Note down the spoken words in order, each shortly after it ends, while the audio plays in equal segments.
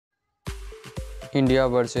India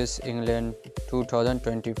vs England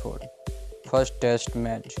 2024 First Test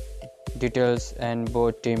match. Details and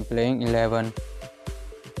both team playing 11.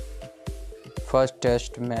 First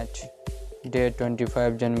Test match. Date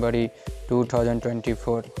 25 January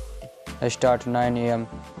 2024. Start 9 am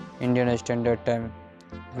Indian Standard Time.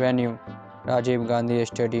 Venue Rajiv Gandhi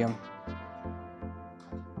Stadium.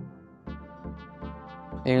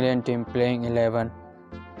 England team playing 11.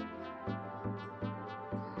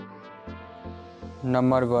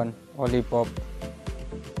 Number 1 Ollie Pope.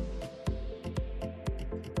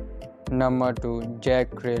 Number 2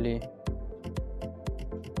 Jack Crowley.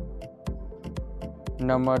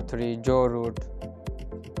 Number 3 Joe Root.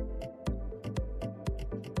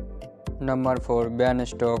 Number 4 Ben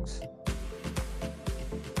Stokes.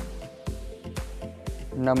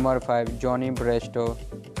 Number 5 Johnny Bristow.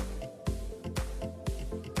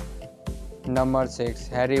 Number 6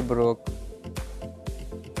 Harry Brook.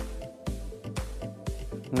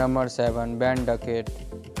 Number 7 Ben Duckett.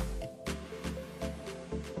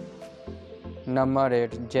 Number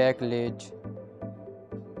 8 Jack Leach.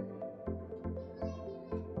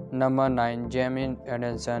 Number 9 Jamie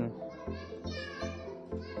Anderson.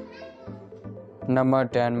 Number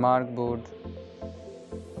 10 Mark Wood.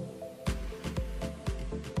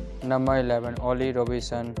 Number 11 Ollie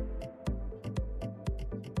Robinson.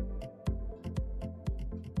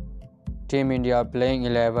 Team India playing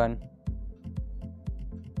 11.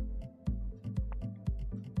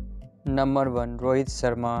 Number 1 Rohit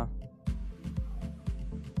Sharma.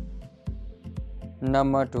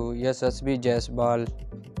 Number 2 Yashasvi Jaiswal.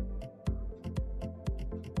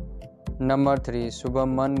 Number 3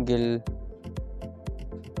 Shubman Gill.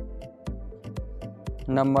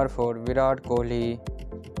 Number 4 Virat Kohli.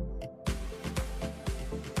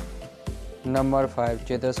 Number 5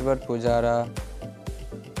 Cheteshwar Pujara.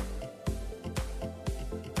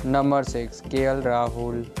 Number 6 KL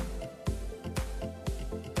Rahul.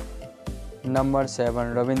 Number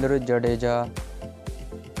 7 Ravindra Jadeja.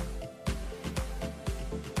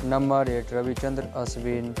 Number 8 Ravichandran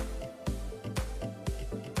Ashwin.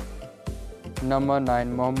 Number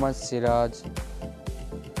 9 Mohammad Siraj.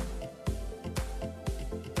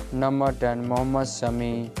 Number 10 Mohammad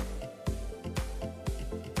Shami.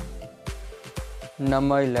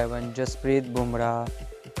 Number 11 Jasprit Bumrah.